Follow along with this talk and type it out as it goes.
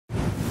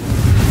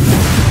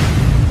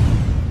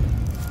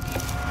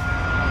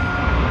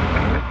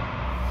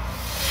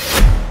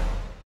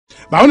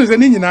But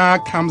honestly,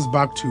 comes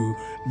back to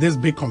this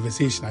big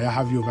conversation I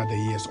have you over the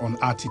years on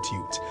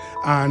attitude.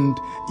 And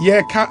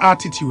yeah,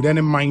 attitude and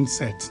a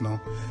mindset, no.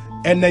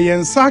 And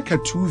I saka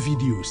 2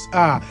 videos.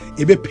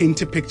 Ebe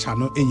paint a picture,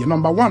 no.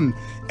 Number 1,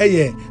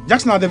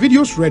 just now the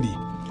video's ready.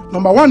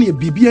 Number 1,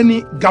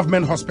 BBNE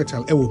government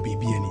hospital, will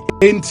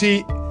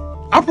BBNE.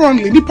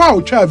 Apparently, Nipa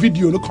will try a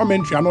video, no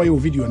commentary, I know your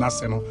video, and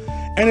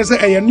and it's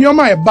a near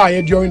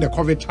buy during the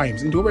COVID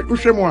times. Into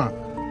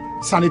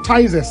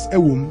sanitizers,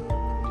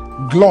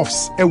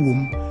 gloves,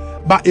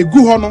 but a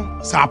good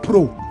honor, sa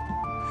pro.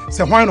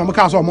 Say why no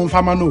because of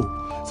Monfama no.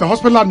 Say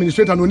hospital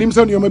administrator no name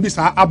say you maybe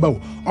sa abo.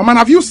 Man,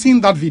 have you seen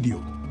that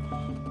video?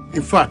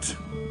 In fact,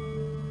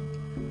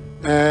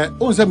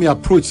 also my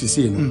approach is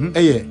saying,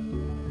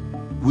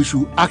 we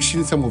should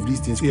action some of these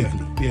things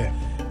quickly.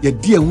 Yeah,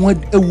 dear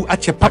one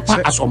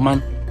papa as a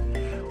man.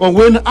 Or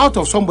when out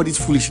of somebody's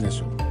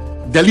foolishness,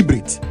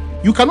 deliberate.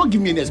 You cannot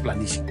give me any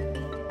explanation.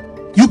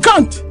 You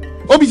can't.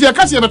 Obviously, I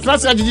can't see a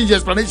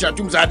explanation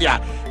to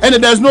and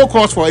there's no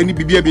cause for any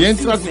BBB.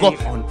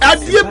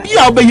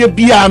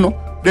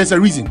 There's a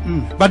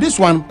reason. But this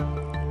one,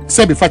 it's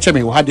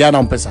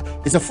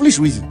a foolish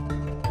reason.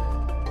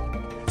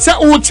 Say,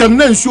 oh,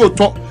 Chanan show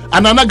talk,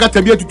 and Anna got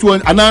to be to two,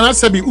 and Anna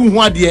said,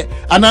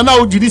 and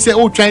Anna did say,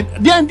 oh,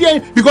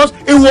 because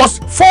it was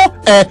for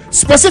a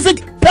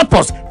specific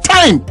purpose.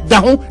 Time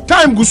down,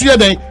 time goes here,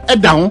 then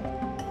down.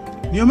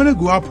 You're going to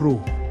go up, pro.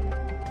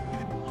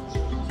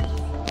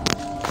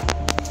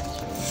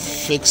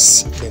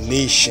 Fix the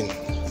nation.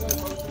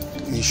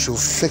 We should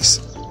fix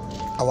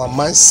our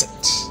mindset.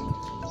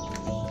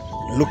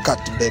 Look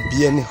at the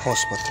BBNE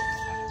hospital.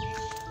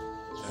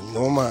 And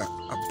no man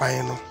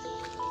abino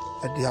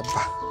at the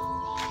abba.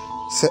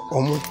 Say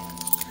omo.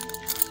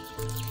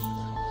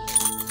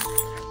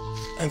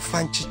 And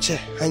find chiche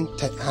hand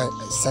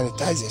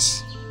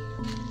sanitizers,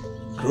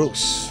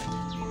 gloves,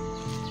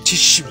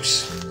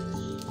 tissues.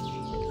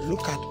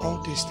 Look at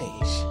all these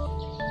things.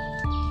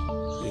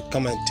 You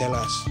come and tell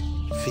us.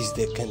 Fix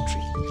the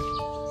country.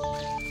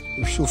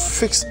 We should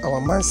fix our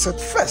mindset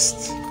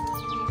first,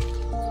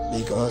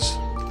 because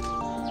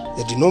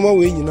the normal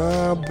way you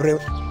know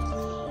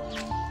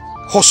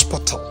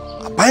hospital.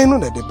 I buy no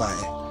that they buy.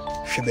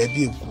 She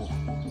baby go.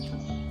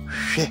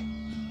 She.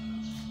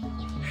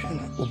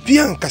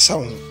 Obian kasa.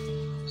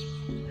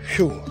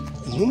 She.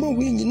 Normal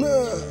way you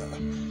know.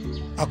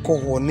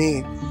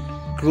 Akọhone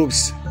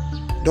groups,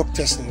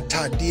 doctors and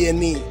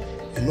DNA.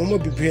 And normal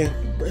be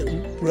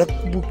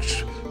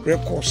books.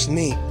 Records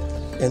name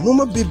and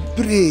no be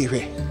brave.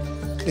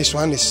 This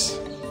one is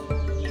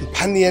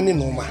Paniani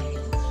Noma.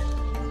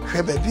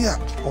 Baby,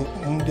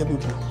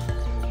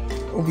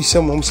 Obi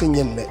some mom saying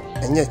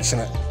and yet,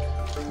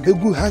 the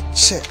good had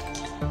check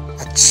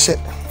a check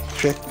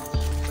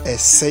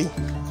essay,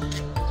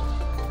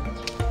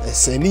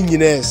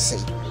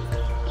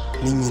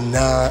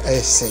 Nina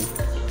essay,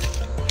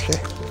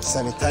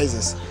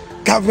 sanitizers.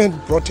 Government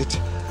brought it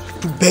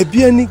to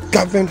BBNE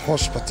government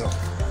hospital.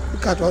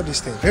 Look at all these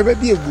things.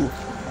 Baby, go.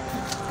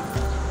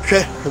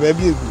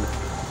 Baby, go.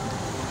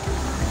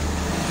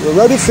 We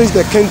already fixed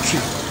the country.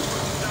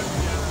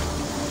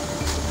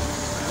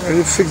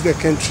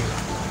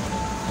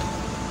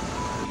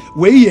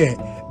 We're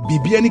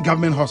BBNE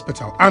government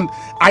hospital, and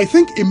I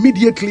think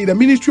immediately the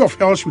Ministry of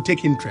Health should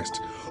take interest.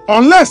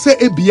 Unless say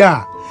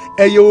ABR,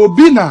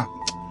 Ayobina,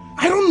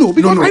 I don't know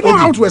because I don't know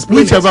how to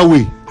explain. Whichever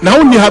way. Now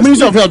only have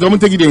Ministry of Health don't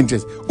take the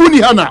interest. Only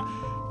Hana,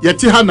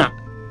 Yetihana.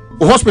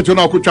 Hospital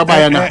now could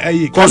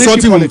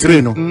consulting on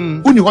train.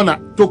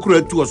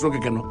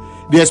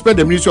 They expect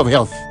the Ministry of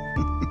Health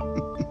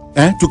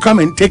to come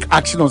and take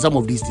action on some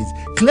of these things.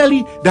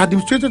 Clearly, the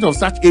administrators of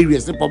such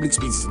areas in public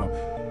spaces,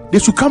 they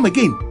should come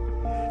again.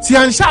 See,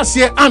 I shall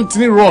say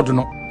Anthony Road.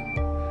 No,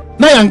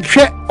 now I'm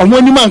sure on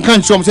one man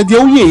can't show him. Said,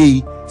 "Oh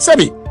yeah,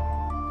 Sabi,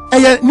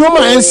 no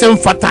man send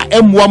fata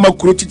M1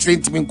 makuroti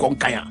treatment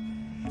konkaya."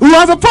 We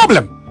have a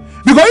problem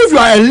because if you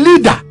are a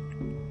leader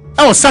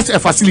of such a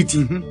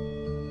facility.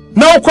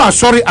 Now,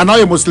 sorry, and now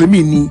you're Muslim,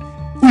 we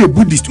are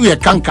Buddhist, we are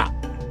Kanka,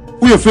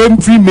 we are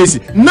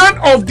Freemason. None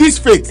of these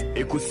faiths.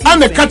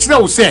 And the catcher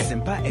will say,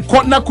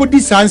 Kotna could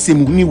this answer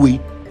anyway.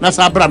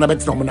 Nasabra, and I bet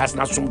Romanas,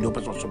 Nasum, the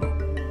opposite.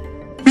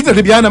 Peter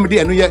the Biana,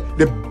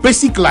 the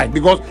basic line,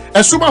 because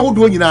a Suma who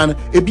do in an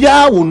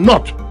Ebia will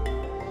not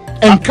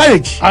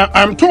encourage.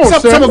 I'm told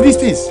some of these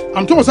things.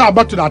 I'm told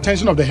back to the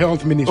attention of the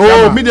health minister.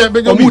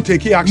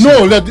 Take action.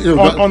 No, on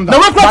that.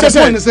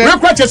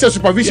 Now,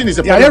 supervision is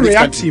a problem.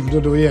 Reactive,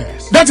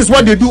 yes. That is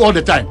what they do all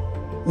the time.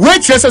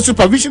 Wage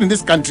supervision in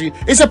this country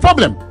is a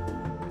problem.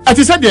 As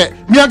I said,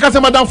 me and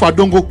Madam for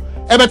Dongo,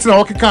 everything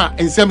I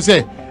and some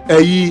say,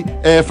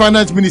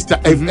 finance minister,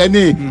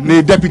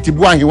 any deputy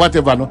boy,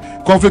 whatever, no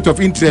conflict of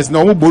interest,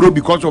 no borrow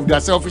because of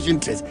their selfish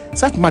interest.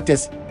 Such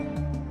matters.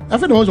 I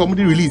think the ones who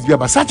released,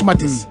 but such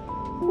matters.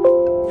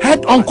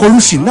 Head-on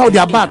collusion. Now they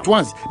are bad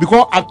once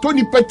because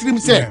Tony Petrim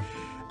said,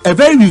 a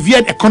very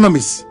revered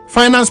economist,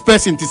 finance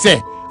person, to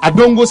say, I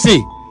don't go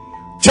say,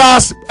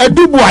 Charles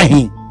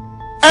Edubuahi,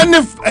 and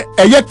if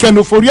a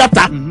Yekeno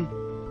Foriata,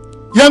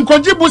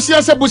 Yankoji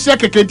busia se busia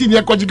kekenti ni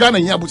yakoji Ghana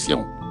nya busia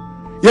ho.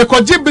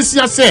 Yakoji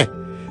busia se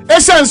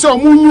essence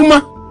omu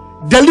nyuma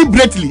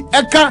deliberately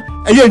eka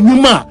eye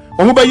nyuma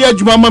omu ba ye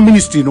adwuma ma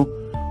ministry no.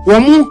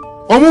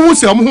 Omu hu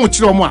se omu hu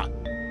kire omu a.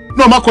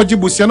 No makoji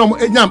busia no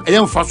enyam eye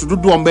mfa so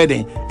dodo ombe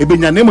den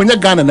ebenya na nya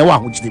Ghana na wa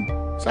ho kire.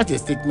 Such a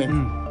statement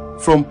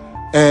from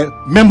a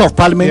member of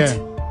parliament.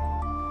 Yeah.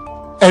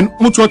 And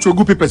much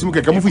good papers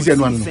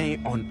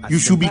you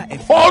should be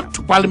called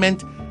to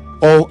parliament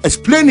or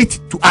explain it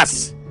to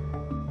us.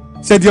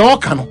 Said the all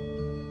canon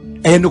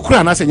and the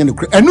Quran as and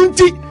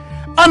unti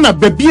Anna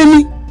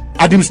Babiani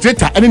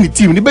administrator and any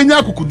team the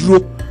Benya Kudro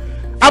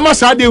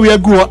Amasade we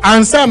go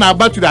answer now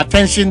back to the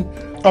attention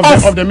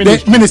of the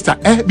minister.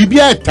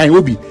 Bibia time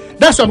will be.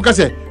 That's what I'm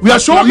saying. We are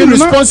showing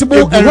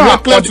irresponsible and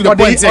reckless to the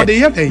point.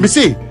 Me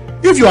say,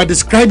 if you are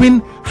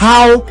describing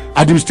how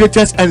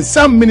administrators and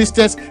some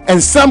ministers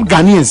and some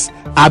Ghanaians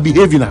are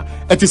behaving now,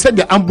 it is said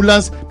the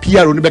ambulance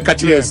PR on the back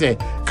say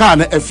car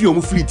na a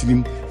few fleet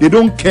him. They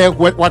don't care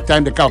what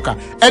time the car.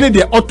 Any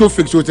the auto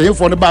fix will say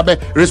for the barber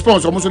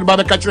response almost the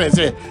barber catcher and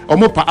say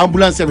almost per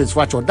ambulance service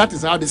for that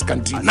is how this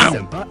country now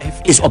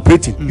is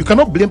operating. You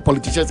cannot blame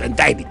politicians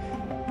entirely.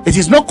 It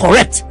is not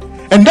correct,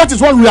 and that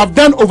is what we have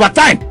done over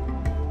time.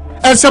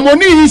 And some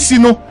money is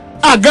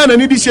Ghana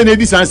need this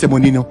and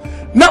ceremony no.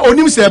 Now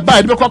onim say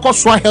buy the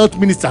kwakwa health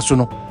minister so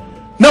no.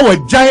 Now we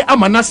jai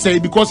amana say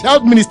because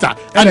health minister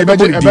and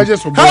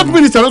health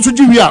minister also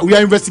we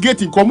are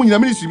investigating community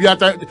ministry be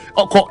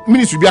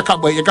ministry be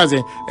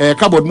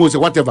cardboard mose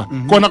whatever.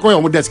 Kona ko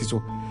your desk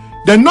so.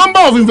 The number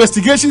of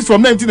investigations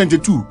from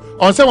 1992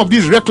 on some of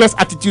these reckless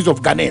attitudes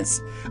of Ghanaians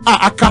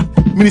aka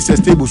minister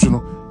stable so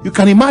no. You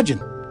can imagine.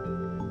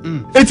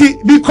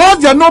 Because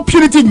there are no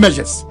punitive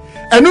measures.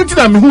 And nothing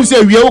that me who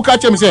say we are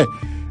catch me say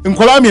in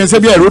Colombia and say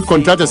be a road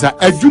contractor say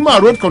a Juma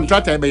road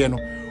contractor be no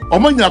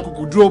omanya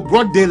kukudro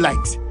broad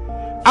daylight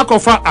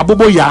akofa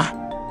abobo ya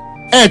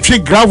twi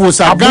gravel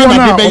sa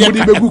Ghana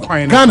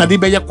de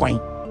be ye kwan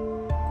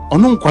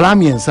ono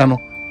Colombia nsa no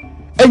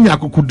enya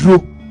kukudro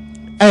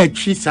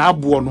twi sa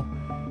abo no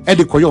e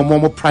de koyo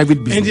omo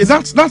private business.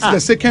 And that's the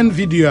second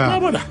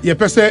video you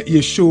person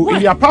you show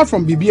apart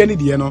from BBN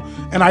the no,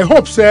 and I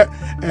hope say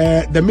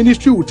the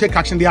ministry will take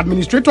action. The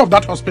administrator of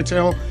that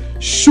hospital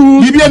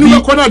should BBN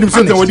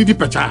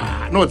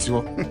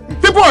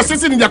people are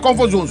sitting in their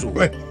comfort zones.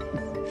 Because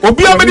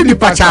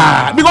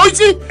you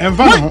see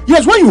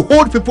yes, when you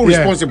hold people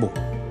responsible,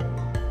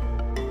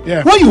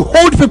 when you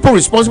hold people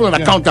responsible and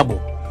accountable,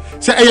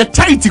 say a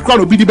tight crowd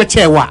will be the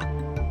better.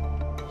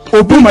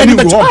 I've been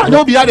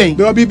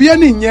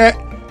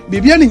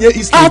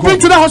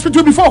to the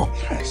hospital before.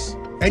 Yes.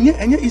 And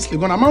Eastleigh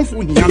gonna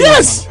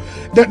yes.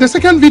 The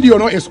second video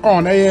no is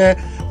on a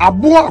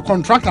boa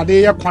contractor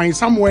they quite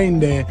somewhere in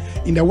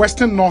the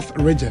western north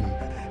region.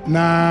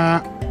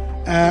 Na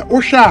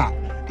Osha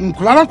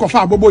Nkulana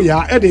kofa abobo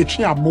ya e de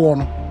twe abo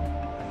no.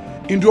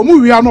 Into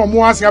omu wi ano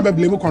omu ase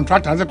abeblemu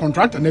contractor as a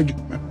contractor na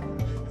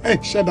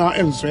sheda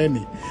enso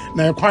any.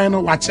 Na kwan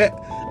no wache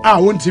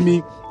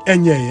wontimi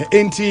enye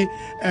enti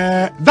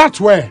that's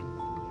where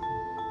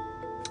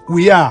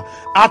we are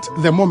at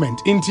the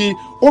moment inti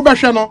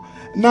obehwe no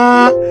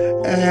na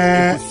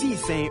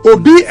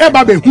obi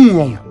eba be hu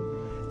won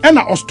e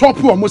na o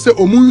stop o say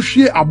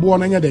omunhwie abo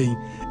no nya den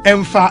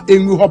emfa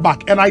enwu ho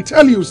back. And I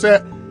tell you say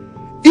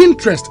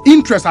interest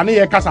ane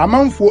ye kasa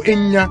amanfo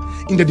enya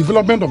in the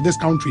development of this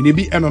country ne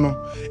bi eno no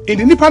in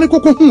the nipa ne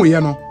kokko hu ye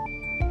no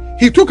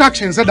he took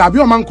action said abi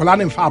o man kola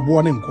ne mfa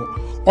abo ne nko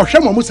ohwe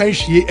mo san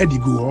hwie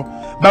adigu ho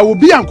but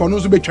obi anko no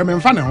so betwem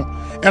mfa ne ho.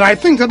 And I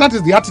think that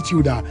is the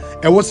attitude that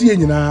was ye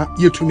nyina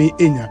yetumi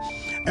enya.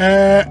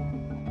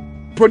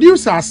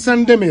 Producer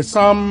send me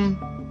some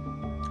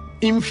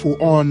info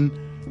on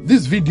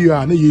this video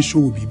and you show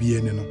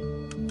BBN no.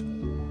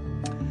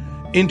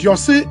 Into your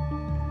say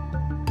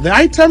the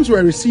items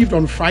were received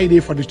on Friday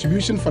for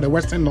distribution for the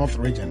Western North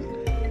region.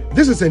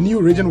 This is a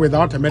new region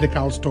without a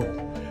medical store.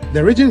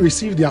 The region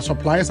received their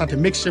supplies at a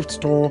makeshift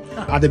store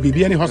at the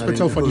BBN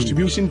hospital for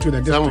distribution to the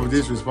district. Some of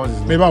these responses.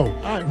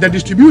 The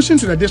distribution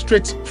to the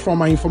district, from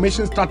my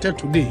information, started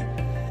today.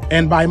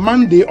 And by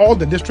Monday, all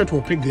the district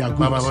will pick their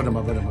goods.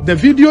 The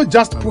video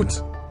just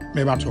put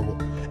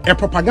a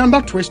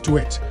propaganda twist to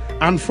it.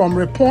 And from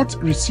reports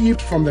received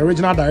from the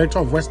regional director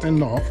of Western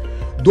North,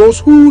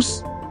 those who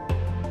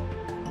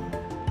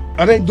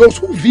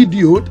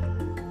videoed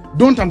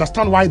don't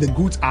understand why the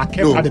goods are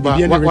kept at the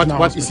BBN regional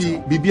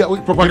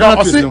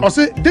hospital.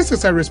 This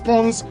is a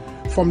response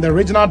from the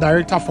regional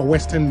director for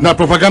Western North. Now,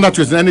 propaganda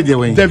twist any day.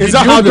 Is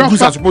that how the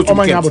goods are supposed to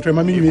be kept?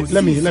 Let me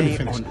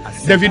finish.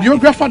 The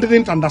videographer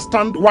didn't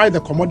understand why the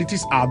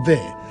commodities are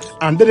there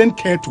and didn't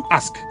care to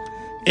ask.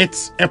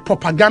 It's a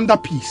propaganda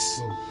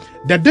piece.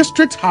 The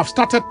districts have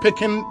started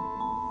picking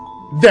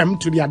them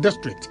to their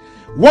district.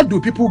 What do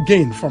people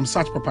gain from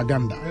such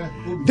propaganda?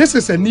 This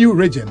is a new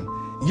region.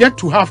 Yet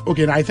to have,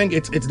 okay, I think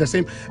it's the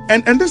same,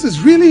 and this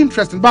is really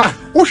interesting. But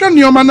Ocean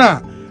Newman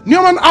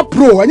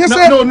Apro, and you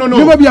say no.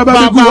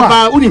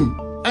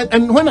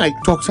 And when I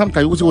talk,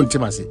 sometimes also want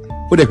to say,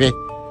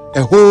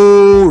 a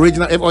whole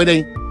regional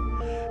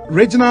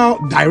regional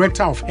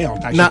director of health.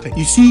 Now,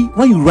 you see,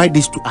 when you write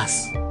this to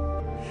us,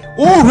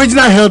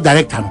 regional health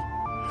director,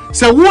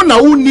 so who na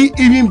uni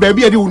even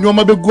baby edi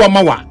unyoma be gu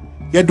amawa,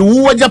 ye do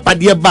wo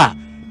japadie ba,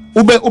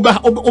 ube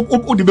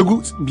de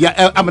begu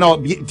bia amana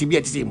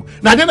tibia tisemu.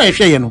 Na den na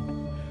ehwe ye no.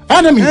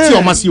 Ana mi ti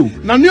o masi o.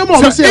 Na nyoma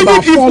o say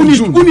about 4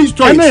 June. Uni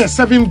storage. Na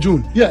 7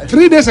 June. Yeah.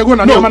 3 days ago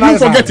na nyoma na. No,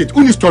 forget it.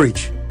 Uni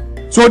storage.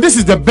 So this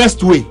is the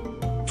best way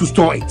to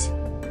store it.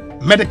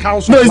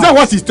 Medical supply. No, is that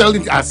what he's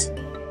telling us?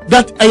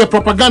 That a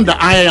propaganda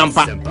I am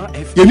part.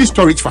 You need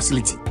storage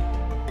facility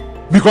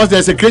because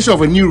there's a creation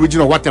of a new region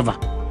or whatever.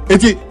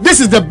 This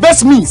is the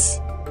best means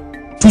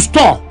to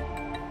store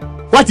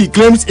what he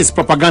claims is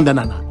propaganda.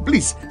 Nana,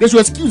 please, they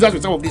should excuse us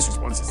with some of these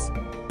responses.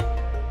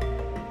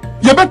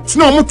 You bet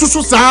no more to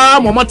so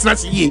much.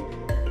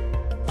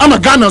 I'm a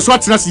Ghana, so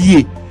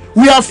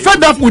we are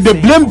fed up with the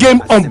blame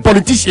game on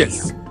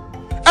politicians.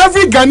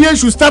 Every Ghanaian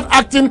should start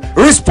acting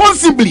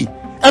responsibly.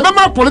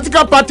 About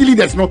political party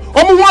leaders, no,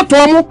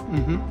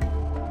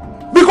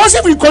 because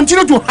if we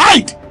continue to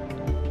hide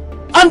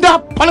under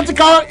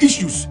political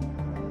issues,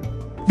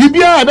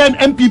 BBI and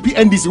MPP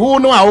and this, oh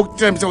no, our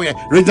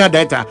regional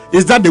data,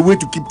 is that the way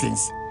to keep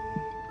things?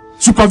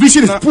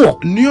 Supervision is poor.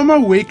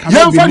 Nyoma way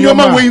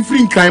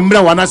free crime,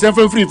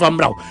 free from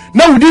now.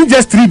 Now within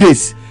just 3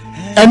 days,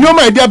 and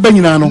Nyoma idea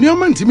Benino.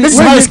 This is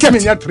how it's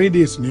kept. 3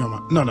 days,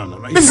 Nyoma. No.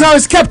 This is how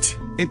it's kept.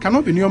 It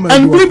cannot be Nyoma.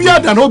 And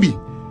BBI and Obi.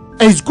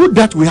 And it's good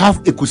that we have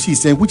a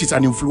ecosystem which is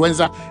an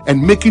influencer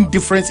and making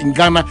difference in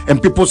Ghana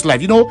and people's life.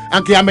 You know,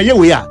 and can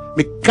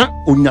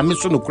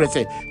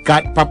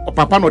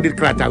Papa no did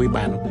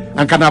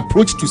and can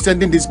approach to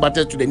sending this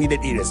matter to the needed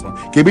areas.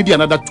 Can be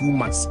another 2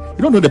 months.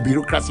 You don't know the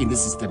bureaucracy in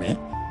this system, eh?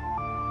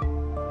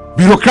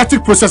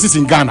 Bureaucratic processes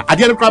in Ghana. At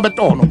the end of the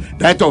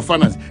Director of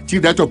Finance,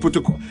 Chief Director of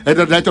Protocol,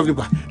 Director of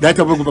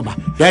Director of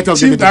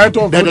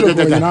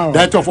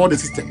all the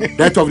system,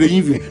 Director of the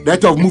Envy,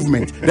 Director of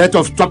Movement, Director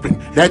of Stopping,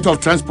 Director of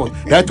Transport,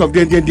 Director of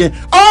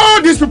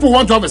all these people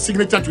want to have a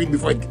signature to it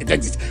before it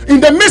exists. In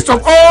the midst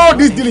of all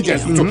this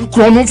diligence,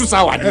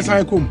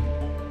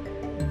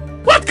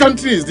 what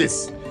country is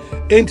this?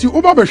 Into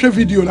Uber Beshe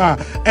video now,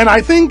 and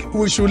I think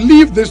we should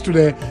leave this to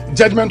the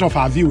judgment of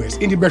our viewers.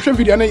 In the Beshe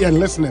video and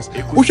listeners,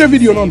 Ushe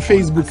video on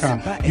Facebook,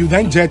 you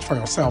then judge for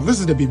yourself. This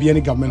is the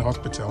BBN Government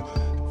Hospital.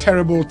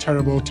 Terrible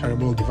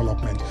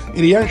development.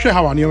 In the end,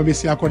 how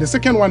the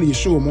second one is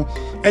show mo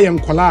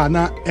kola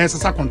na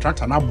SSA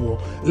contractor na bo.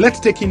 Let's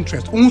take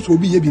interest. Unso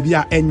bi ye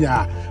bibia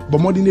enya, but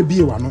more than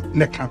be one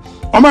neka.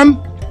 Oman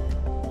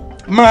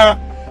ma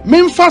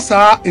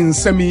memfasa in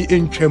semi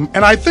inchem,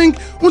 and I think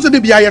unso de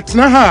bia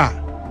yetna ha.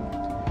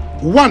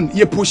 One,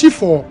 you push it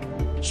for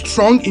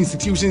strong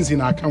institutions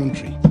in our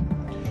country,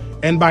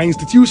 and by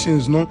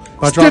institutions, no.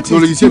 But state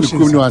institutions.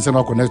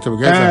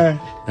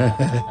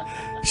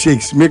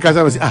 Shakes make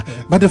us say,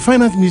 but the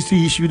finance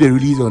ministry issued a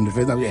release on the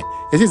first day.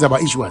 This is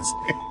about issuance.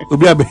 Will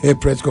be a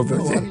press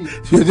conference.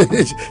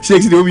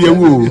 Shakes will be a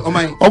woo.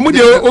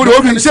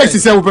 Shakes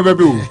is a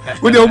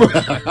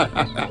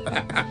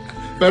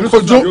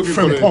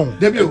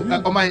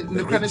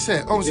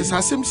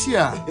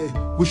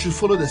we should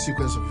follow the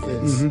sequence of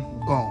events.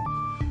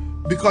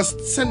 Because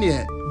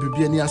senior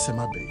Bibiania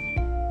Semabe,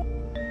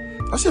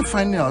 I said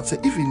finding out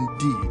if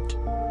indeed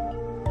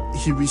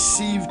he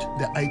received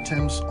the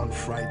items on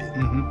Friday.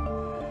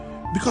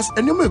 Because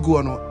Enyoma go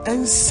on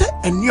and say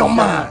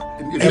Enyoma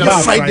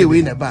Friday way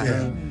in a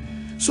bag.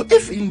 So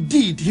if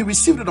indeed he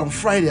received it on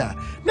Friday,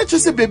 not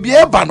just a baby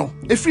bano,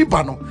 a free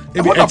bano,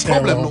 what a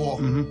problem no.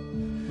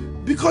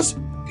 Because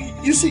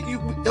you see,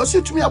 you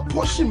say to me,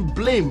 apportion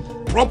blame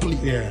properly,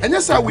 and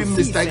that's how we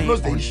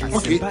misdiagnose the issue.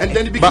 Okay, and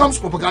then it becomes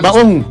propaganda.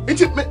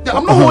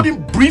 I'm not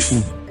holding brief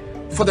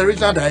for the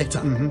regional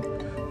director,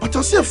 but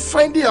I'll say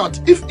finding out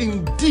if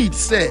indeed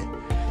say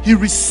he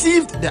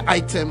received the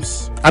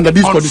items under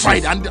these conditions.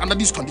 Friday, under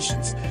these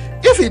conditions.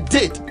 If he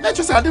did, let's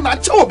just say I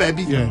didn't show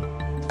baby.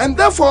 And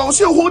therefore, I'll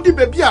say holding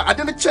baby, I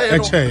didn't chair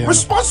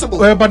responsible.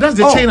 Well, but that's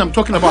the chain I'm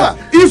talking about.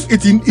 If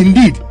it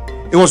indeed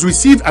it was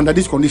received under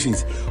these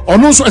conditions, or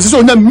also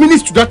in the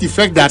minutes to that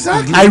effect that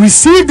I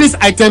received these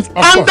items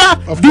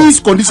under these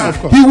conditions,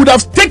 he would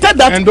have stated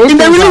that in the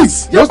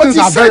release. Those things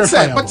are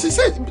verifiable. But he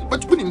said,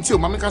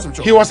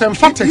 he was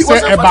emphatic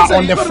about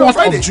on the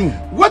 4th of June.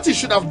 What he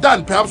should have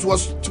done perhaps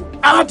was to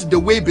add the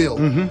way bill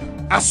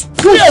as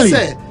clearly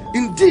said.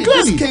 Indeed,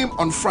 this came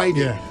on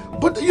Friday.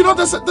 But you know,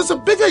 there's a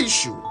bigger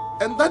issue,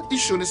 and that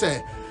issue is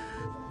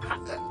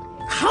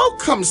how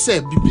come say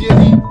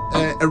BBN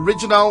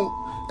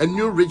a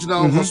new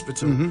regional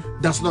hospital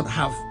does not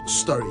have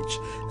storage,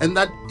 and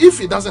that if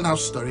it doesn't have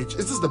storage,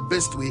 is this the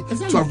best way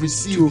to have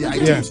received the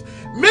items?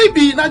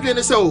 Maybe not going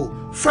to say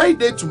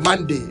Friday to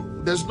Monday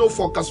there's no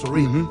forecast for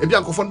rain. Maybe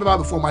I'm confirmed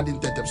before Monday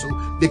so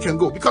they can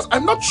go, because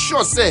I'm not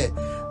sure say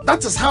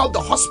that is how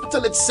the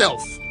hospital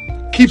itself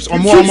keeps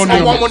on more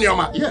money.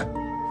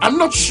 I'm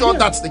not sure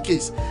that's the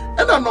case.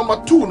 And then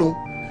number 2, no,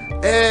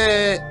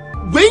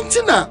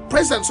 waiting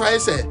President so I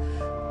say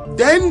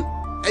then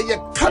a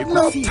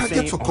cardinal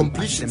target for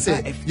completion.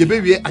 Say, you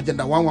baby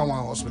agenda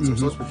 111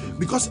 hospitals.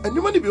 Because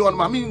anybody be on.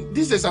 I mean,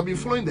 these days I've been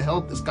following the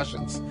health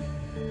discussions.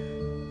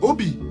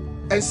 Obi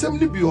and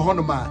somebody be on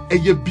a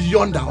year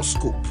beyond our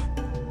scope.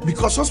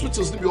 Because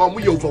hospitals be on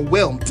we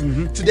overwhelmed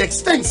to the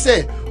extent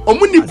say,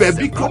 many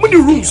baby, how many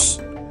rooms?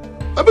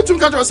 I bet you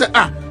can say,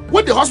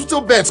 what the hospital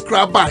beds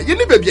crab by, you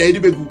need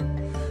baby.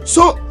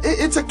 So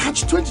it's a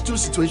catch-22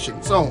 situation.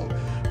 So,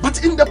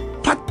 but in the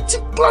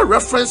particular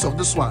reference of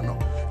this one,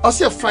 I'll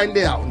say find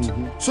it out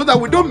so that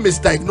we don't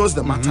misdiagnose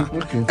the matter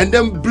and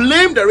then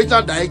blame the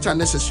regional director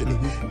necessarily.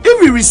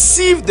 If we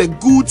receive the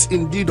goods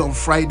indeed on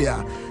Friday,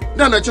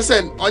 then I just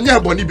said on your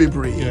body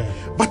baby.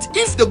 But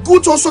if the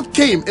goods also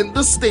came in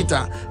this state,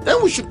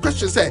 then we should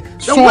question say,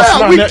 then where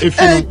are we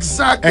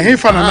exactly?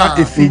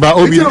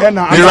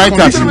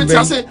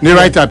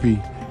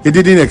 It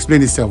didn't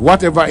explain itself.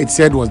 Whatever it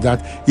said was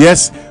that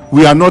yes,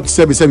 we are not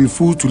service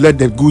food to let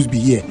the goods be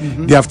here.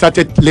 They have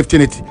started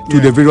lifting it to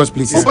the various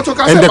places.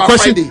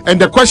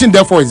 And the question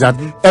therefore is that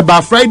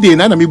about Friday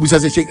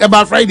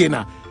about Friday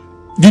now.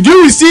 Did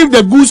you receive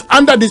the goods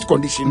under this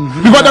condition?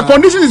 Because the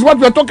condition is what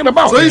we are talking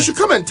about. So you should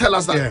come and tell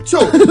us that.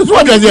 So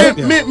what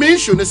me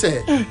should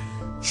say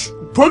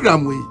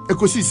program we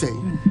ekosi say.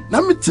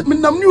 Na me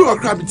new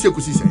crab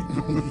ekosi say.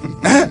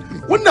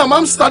 When the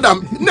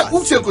Amsterdam na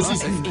uche ekosi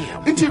say.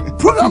 Into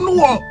program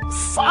no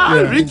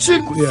far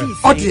reaching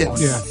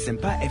audience.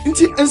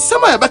 Into and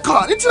some e be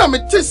call. Into na me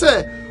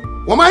say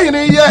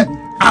Omanhene here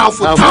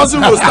for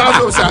 1,000 rows,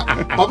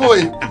 my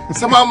boy.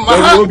 Some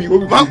Mama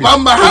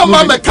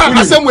me can't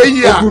asem we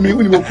here.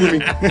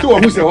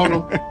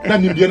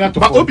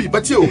 But Obi,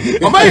 but you,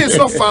 Omanhene is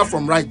not far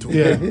from right.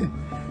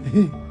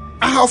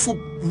 I have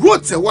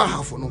roads a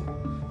half no.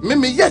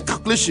 Me yeah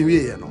calculation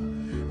here no.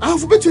 I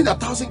have between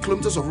 1,000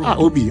 kilometers of road.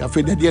 Obi, I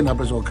feel that the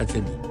numbers will catch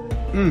me.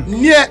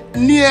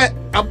 Near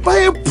a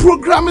buy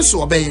program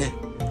so obey.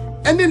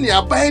 And then I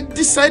buy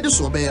decide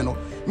so obey no.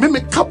 Me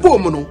couple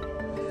mono.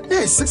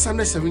 There is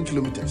 607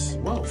 kilometers.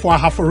 Wow. For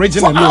half a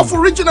region alone. Half a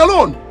region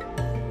alone.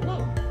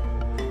 Wow.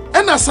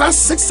 And as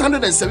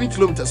 607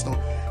 kilometers now,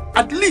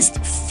 at least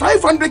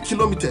 500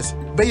 kilometers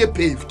be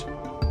paved,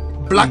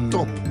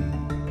 blacktop.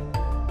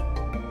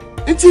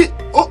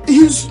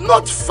 He's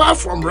not far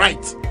from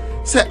right.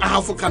 Say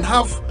Ahafo can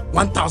have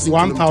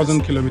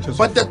 1,000 kilometers.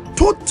 But the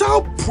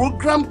total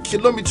program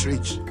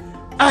kilometerage,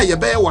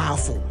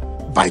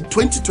 by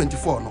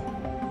 2024 no.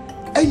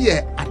 A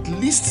year at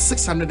least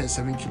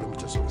 607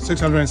 kilometers.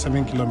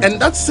 607 kilometers.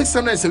 And that's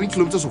 607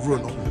 kilometers of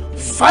road.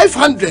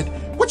 500,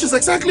 which is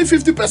exactly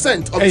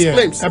 50% of his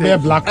claims. A bare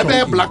black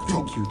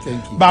top.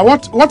 Thank you. But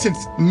what it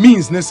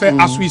means,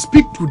 as we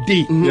speak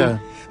today,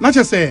 not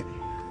just say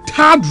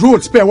third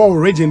road spare what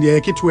region the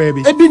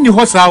Ekitwebi.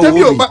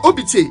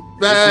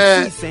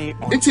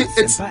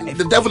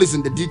 The devil is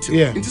in the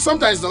detail. Into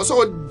sometimes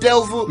also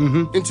delve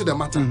into the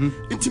matter.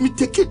 Into me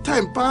take it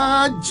time,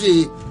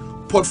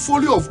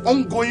 portfolio of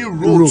ongoing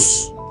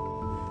roads.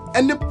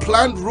 And the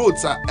planned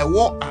roads are a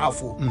war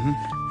halful.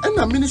 And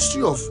the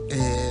Ministry of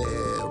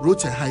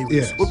Roads and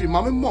Highways will be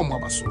Mamma Mom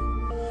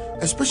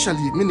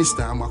especially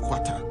Minister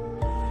Amakwata.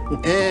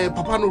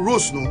 Papa no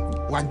Rose no,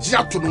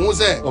 Wajato no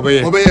say,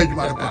 obey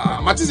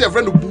Matisse, a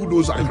friend of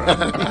bulldozer.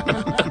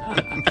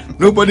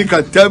 Nobody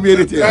can tell me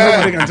anything.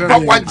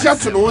 But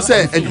Wajato no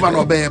say, Edman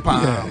obey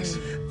pa.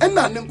 And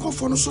then go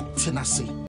for no so tenacity.